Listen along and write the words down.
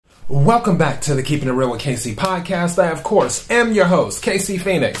Welcome back to the Keeping It Real with KC podcast. I, of course, am your host, KC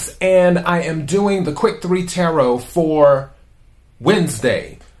Phoenix, and I am doing the Quick 3 Tarot for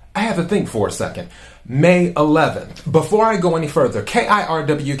Wednesday. I have to think for a second. May 11th. Before I go any further,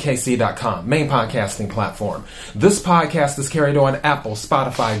 KIRWKC.com, main podcasting platform. This podcast is carried on Apple,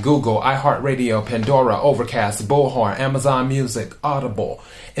 Spotify, Google, iHeartRadio, Pandora, Overcast, Bullhorn, Amazon Music, Audible,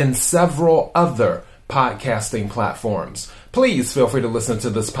 and several other podcasting platforms. Please feel free to listen to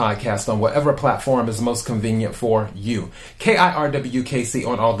this podcast on whatever platform is most convenient for you. KIRWKC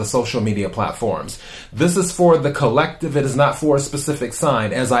on all the social media platforms. This is for the collective. It is not for a specific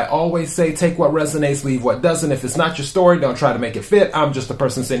sign. As I always say, take what resonates, leave what doesn't. If it's not your story, don't try to make it fit. I'm just a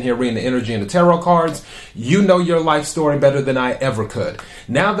person sitting here reading the energy and the tarot cards. You know your life story better than I ever could.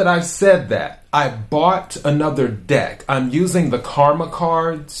 Now that I've said that, I bought another deck. I'm using the Karma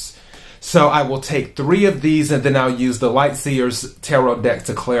cards. So I will take 3 of these and then I'll use the Light Seers Tarot deck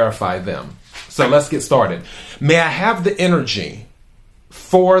to clarify them. So let's get started. May I have the energy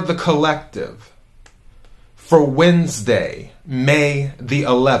for the collective for Wednesday, May the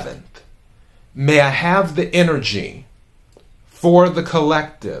 11th. May I have the energy for the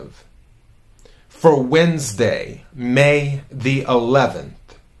collective for Wednesday, May the 11th.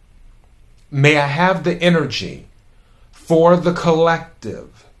 May I have the energy for the collective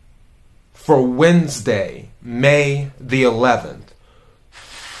for Wednesday, May the 11th.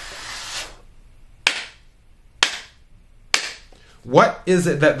 What is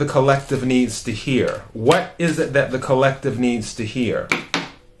it that the collective needs to hear? What is it that the collective needs to hear?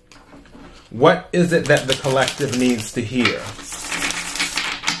 What is it that the collective needs to hear?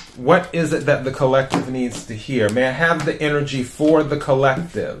 What is it that the collective needs to hear? May I have the energy for the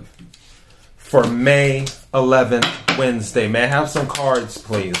collective for May 11th, Wednesday? May I have some cards,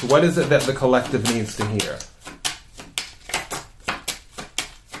 please? What is it that the collective needs to hear?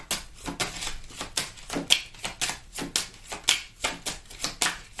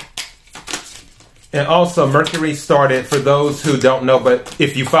 And also, Mercury started, for those who don't know, but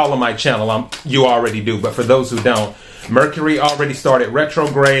if you follow my channel, you already do, but for those who don't, Mercury already started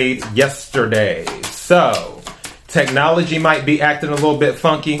retrograde yesterday. So, technology might be acting a little bit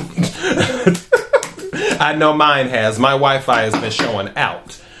funky. I know mine has. My Wi-Fi has been showing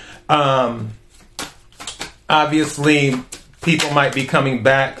out. Obviously, people might be coming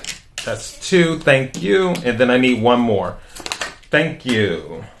back. That's 2. Thank you. And then I need 1 more. Thank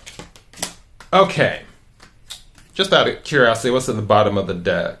you. Okay. Just out of curiosity, what's at the bottom of the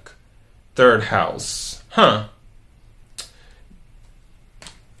deck? 3rd house. Huh.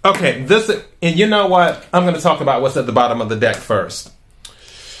 Okay, and you know what? I'm going to talk about what's at the bottom of the deck first.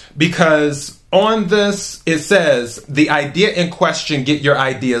 Because on this, it says, the idea in question, get your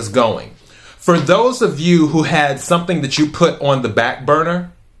ideas going. For those of you who had something that you put on the back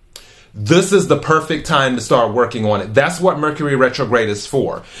burner, this is the perfect time to start working on it. That's what Mercury retrograde is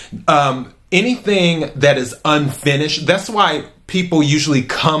for. Anything that is unfinished, that's why people usually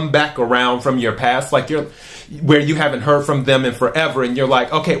come back around from your past, like where you haven't heard from them in forever, and you're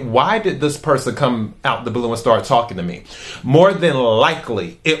like, okay, why did this person come out the blue and start talking to me? More than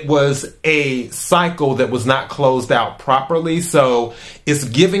likely, it was a cycle that was not closed out properly, so it's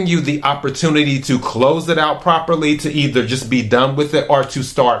giving you the opportunity to close it out properly, to either just be done with it or to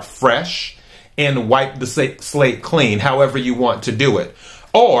start fresh and wipe the slate clean, however you want to do it.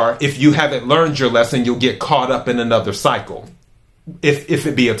 Or if you haven't learned your lesson, you'll get caught up in another cycle, if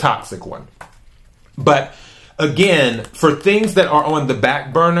it be a toxic one. But again, for things that are on the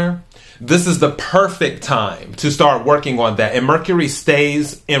back burner, this is the perfect time to start working on that. And Mercury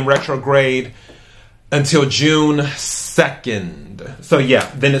stays in retrograde until June 2nd. So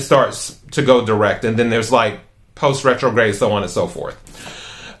yeah, then it starts to go direct. And then there's like post-retrograde, so on and so forth.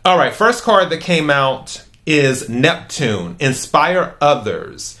 All right, first card that came out is Neptune. Inspire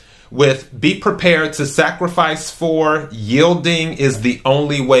others with be prepared to sacrifice for, yielding is the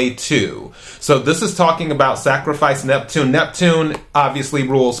only way to. So this is talking about sacrifice. Neptune obviously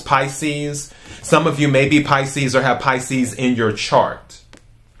rules Pisces. Some of you may be Pisces or have Pisces in your chart.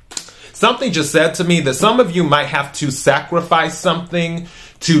 Something just said to me that some of you might have to sacrifice something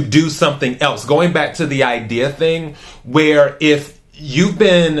to do something else. Going back to the idea thing, where if you've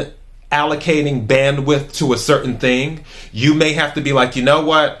been allocating bandwidth to a certain thing, you may have to be like, you know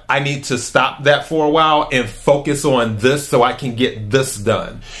what? I need to stop that for a while and focus on this so I can get this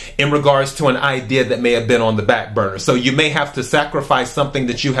done in regards to an idea that may have been on the back burner. So you may have to sacrifice something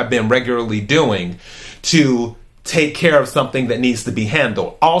that you have been regularly doing to take care of something that needs to be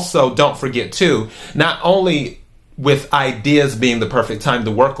handled. Also, don't forget too, not only with ideas being the perfect time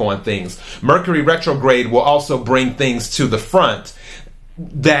to work on things, Mercury retrograde will also bring things to the front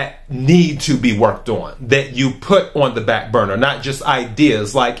that need to be worked on, that you put on the back burner, not just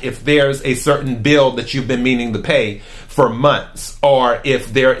ideas. Like if there's a certain bill that you've been meaning to pay for months, or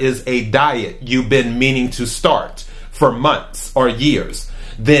if there is a diet you've been meaning to start for months or years,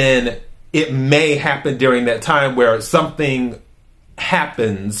 then it may happen during that time where something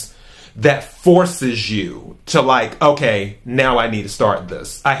happens that forces you to like, okay, now I need to start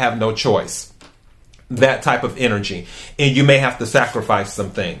this. I have no choice. That type of energy. And you may have to sacrifice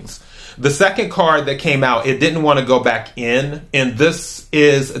some things. The second card that came out, it didn't want to go back in. And this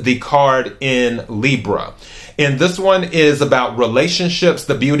is the card in Libra. And this one is about relationships,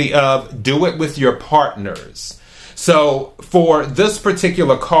 the beauty of do it with your partners. So for this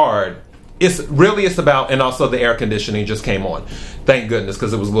particular card, it's about, and also the air conditioning just came on. Thank goodness,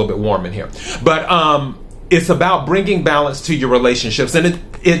 because it was a little bit warm in here. But it's about bringing balance to your relationships. And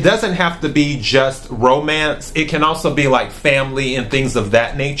it doesn't have to be just romance. It can also be like family and things of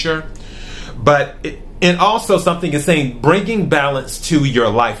that nature. But and also something is saying bringing balance to your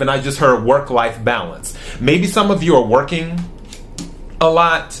life. And I just heard work-life balance. Maybe some of you are working a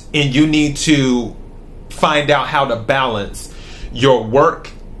lot and you need to find out how to balance your work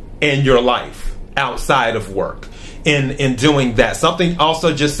and your life outside of work. In doing that, something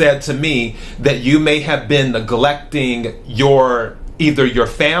also just said to me that you may have been neglecting either your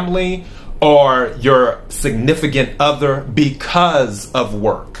family or your significant other because of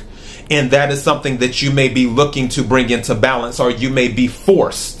work. And that is something that you may be looking to bring into balance, or you may be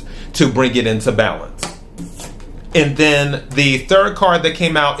forced to bring it into balance. And then the third card that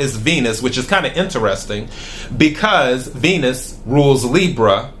came out is Venus, which is kind of interesting because Venus rules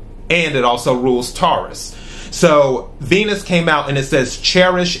Libra and it also rules Taurus. So Venus came out and it says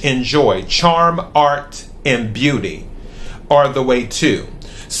cherish, enjoy, charm, art, and beauty are the way to.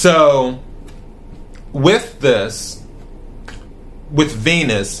 So with this, with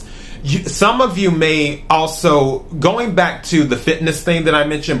Venus, some of you may also, going back to the fitness thing that I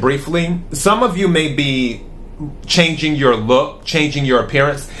mentioned briefly, some of you may be changing your look, changing your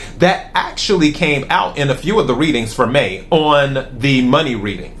appearance. That actually came out in a few of the readings for May on the money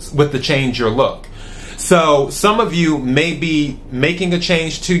readings with the change your look. So some of you may be making a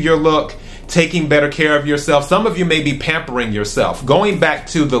change to your look, taking better care of yourself. Some of you may be pampering yourself. Going back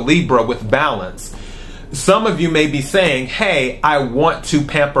to the Libra with balance, some of you may be saying, hey, I want to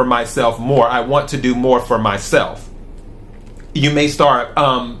pamper myself more. I want to do more for myself. You may start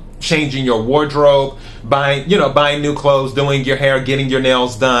changing your wardrobe, buying new clothes, doing your hair, getting your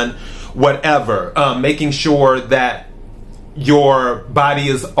nails done, whatever. Making sure that your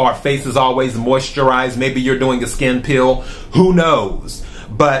body or face is always moisturized. Maybe you're doing a skin peel. Who knows?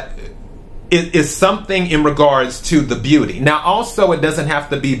 But it is something in regards to the beauty. Now, also, it doesn't have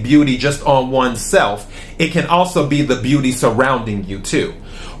to be beauty just on oneself. It can also be the beauty surrounding you, too.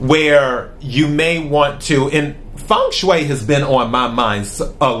 Where you may want to, and Feng Shui has been on my mind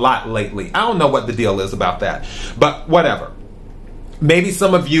a lot lately. I don't know what the deal is about that. But whatever. Maybe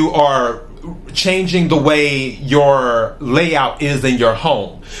some of you are changing the way your layout is in your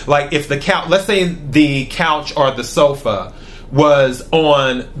home. Like if the couch, let's say the couch or the sofa was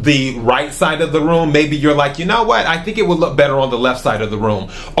on the right side of the room, maybe you're like, you know what, I think it would look better on the left side of the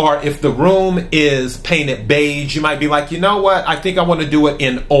room. Or if the room is painted beige, you might be like, you know what, I think I want to do it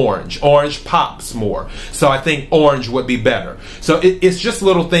in orange. Orange pops more. So I think orange would be better. So it's just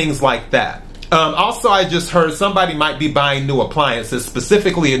little things like that. Also, I just heard somebody might be buying new appliances,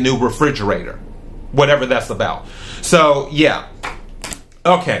 specifically a new refrigerator, whatever that's about. So, yeah.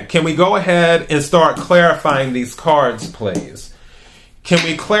 Okay, can we go ahead and start clarifying these cards, please? Can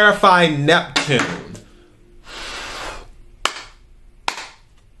we clarify Neptune?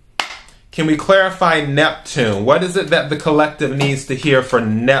 Can we clarify Neptune? What is it that the collective needs to hear for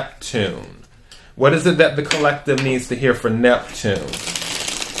Neptune? What is it that the collective needs to hear for Neptune?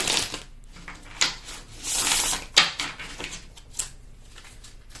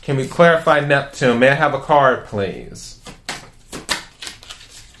 Can we clarify Neptune? May I have a card, please?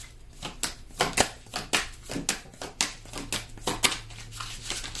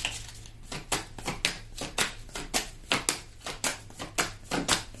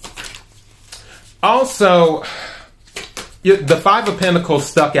 Also, the Five of Pentacles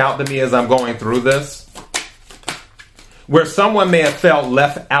stuck out to me as I'm going through this, where someone may have felt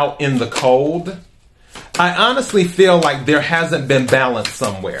left out in the cold. I honestly feel like there hasn't been balance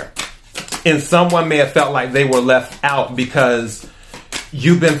somewhere. And someone may have felt like they were left out because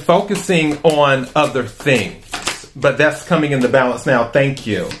you've been focusing on other things. But that's coming into balance now. Thank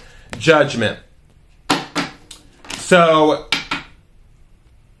you. Judgment. So,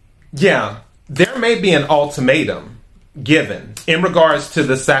 yeah, there may be an ultimatum given in regards to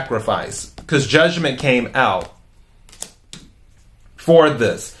the sacrifice, because judgment came out for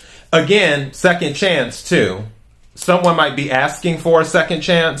this. Again, second chance too. Someone might be asking for a second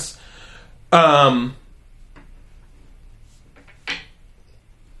chance. I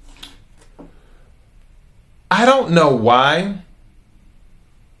don't know why.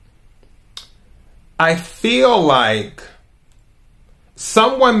 I feel like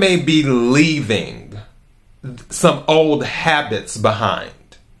someone may be leaving some old habits behind.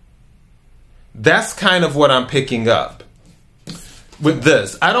 That's kind of what I'm picking up with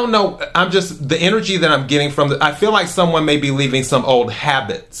this. I don't know. The energy that I'm getting from I feel like someone may be leaving some old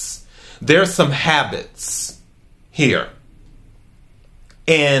habits. There's some habits here.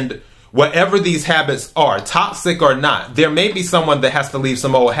 And whatever these habits are, toxic or not, there may be someone that has to leave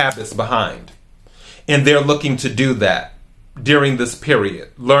some old habits behind. And they're looking to do that during this period,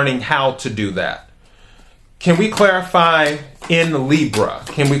 learning how to do that. Can we clarify in Libra?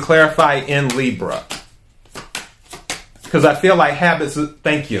 Can we clarify in Libra? Because I feel like habits,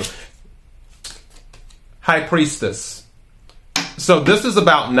 thank you. High Priestess. So this is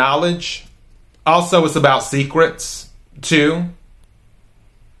about knowledge. Also, it's about secrets, too.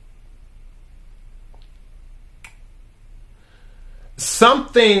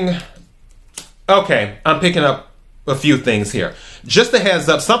 Okay, I'm picking up a few things here. Just a heads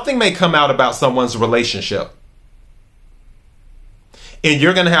up, something may come out about someone's relationship. And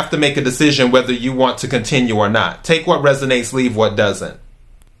you're going to have to make a decision whether you want to continue or not. Take what resonates, leave what doesn't.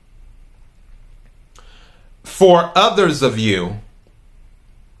 For others of you,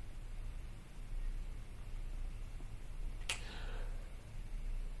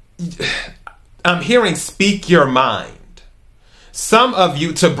 I'm hearing speak your mind. Some of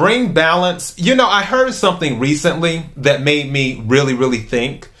you, to bring balance, I heard something recently that made me really, really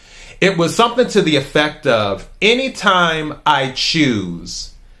think. It was something to the effect of, anytime I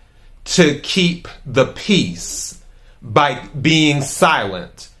choose to keep the peace by being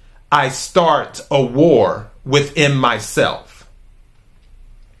silent, I start a war within myself.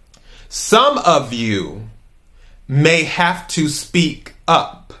 Some of you may have to speak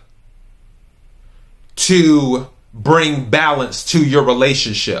up to bring balance to your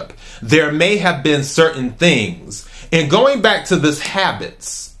relationship. There may have been certain things, and going back to this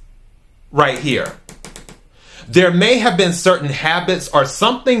habits right here, there may have been certain habits or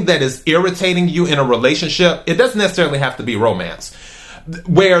something that is irritating you in a relationship. It doesn't necessarily have to be romance,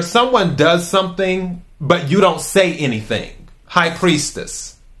 where someone does something but you don't say anything. High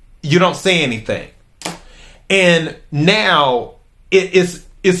Priestess, you don't say anything, and now it's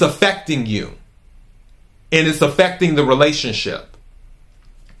affecting you. And it's affecting the relationship.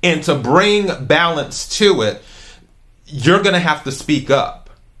 And to bring balance to it, you're going to have to speak up.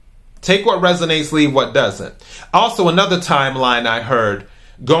 Take what resonates, leave what doesn't. Also, another timeline I heard,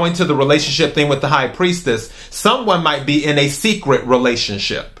 going to the relationship thing with the High Priestess, someone might be in a secret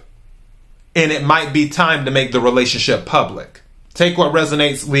relationship. And it might be time to make the relationship public. Take what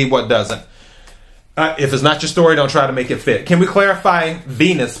resonates, leave what doesn't. If it's not your story, don't try to make it fit. Can we clarify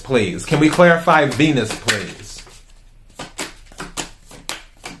Venus, please? Can we clarify Venus, please?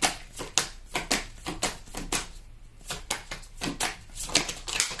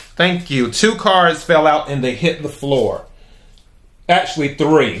 Thank you. 2 cards fell out and they hit the floor. Actually,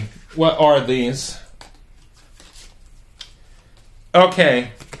 3. What are these?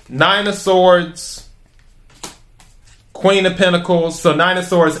 Okay. 9 of Swords. Queen of Pentacles. So 9 of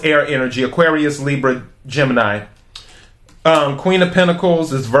Swords, air energy. Aquarius, Libra, Gemini. Queen of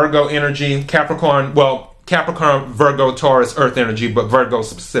Pentacles is Virgo energy. Capricorn, Virgo, Taurus, earth energy, but Virgo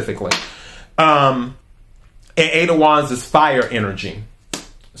specifically. And 8 of Wands is fire energy.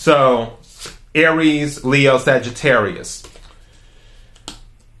 So Aries, Leo, Sagittarius.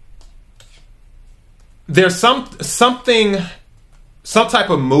 There's some type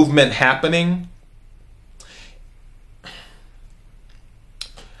of movement happening.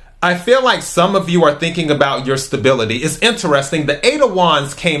 I feel like some of you are thinking about your stability. It's interesting. The 8 of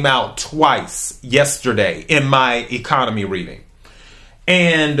Wands came out twice yesterday in my economy reading.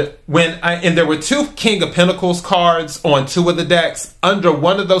 And there were 2 King of Pentacles cards on 2 of the decks. Under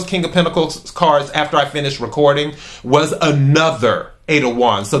one of those King of Pentacles cards, after I finished recording, was another 8 of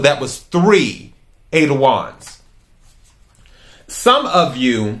Wands. So that was 3 8 of Wands. Some of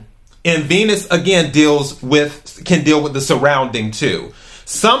you, and Venus again can deal with the surrounding too.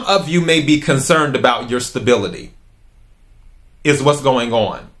 Some of you may be concerned about your stability, is what's going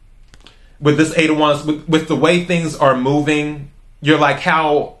on. With this 8 of Wands, with the way things are moving, you're like,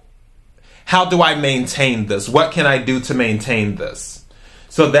 how do I maintain this? What can I do to maintain this?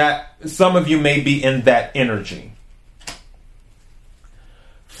 So that some of you may be in that energy.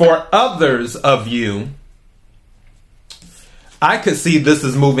 For others of you, I could see this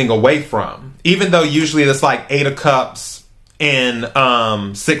is moving away from, even though usually it's like 8 of Cups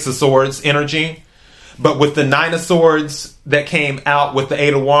and 6 of Swords energy. But with the 9 of Swords that came out with the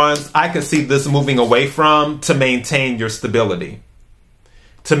 8 of Wands, I could see this moving away from to maintain your stability,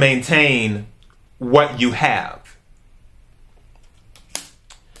 to maintain what you have.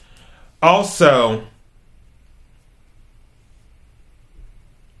 Also,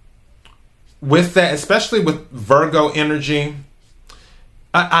 with that, especially with Virgo energy,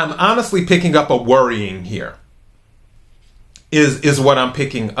 I'm honestly picking up a worrying here, is what I'm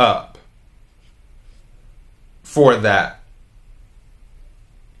picking up for that.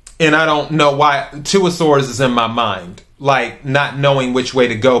 And I don't know why. 2 of Swords is in my mind, like not knowing which way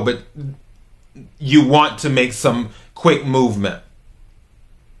to go, but you want to make some quick movement.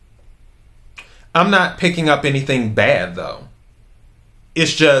 I'm not picking up anything bad though.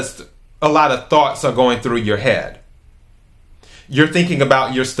 It's just a lot of thoughts are going through your head. You're thinking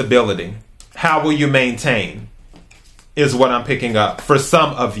about your stability. How will you maintain? Is what I'm picking up for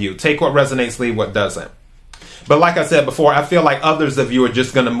some of you. Take what resonates, leave what doesn't. But like I said before, I feel like others of you are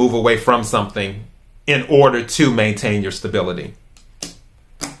just going to move away from something in order to maintain your stability.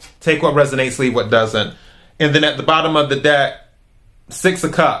 Take what resonates, leave what doesn't. And then at the bottom of the deck, 6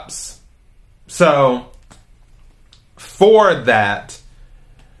 of Cups. So for that,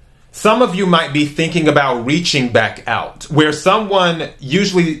 some of you might be thinking about reaching back out. Where someone,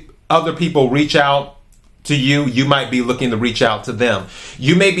 usually other people reach out to you, you might be looking to reach out to them.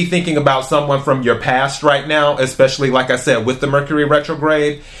 You may be thinking about someone from your past right now, especially, like I said, with the Mercury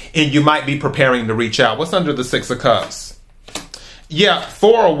retrograde, and you might be preparing to reach out. What's under the 6 of Cups? Yeah,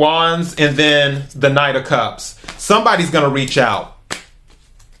 4 of Wands and then the Knight of Cups. Somebody's going to reach out.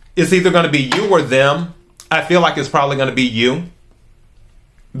 It's either going to be you or them. I feel like it's probably going to be you,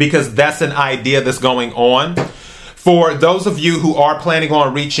 because that's an idea that's going on. For those of you who are planning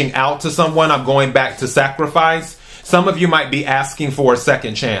on reaching out to someone, I'm going back to sacrifice. Some of you might be asking for a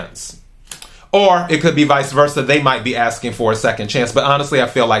second chance. Or it could be vice versa. They might be asking for a second chance. But honestly, I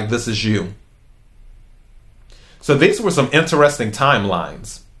feel like this is you. So these were some interesting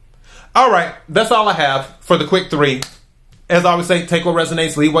timelines. All right, that's all I have for the quick 3. As I always say, take what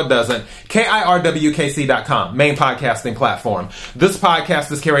resonates, leave what doesn't. KIRWKC.com, main podcasting platform. This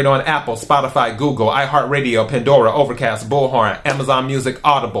podcast is carried on Apple, Spotify, Google, iHeartRadio, Pandora, Overcast, Bullhorn, Amazon Music,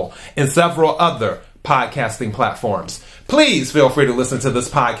 Audible, and several other podcasting platforms. Please feel free to listen to this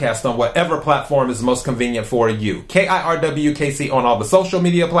podcast on whatever platform is most convenient for you. KIRWKC on all the social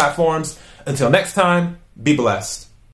media platforms. Until next time, be blessed.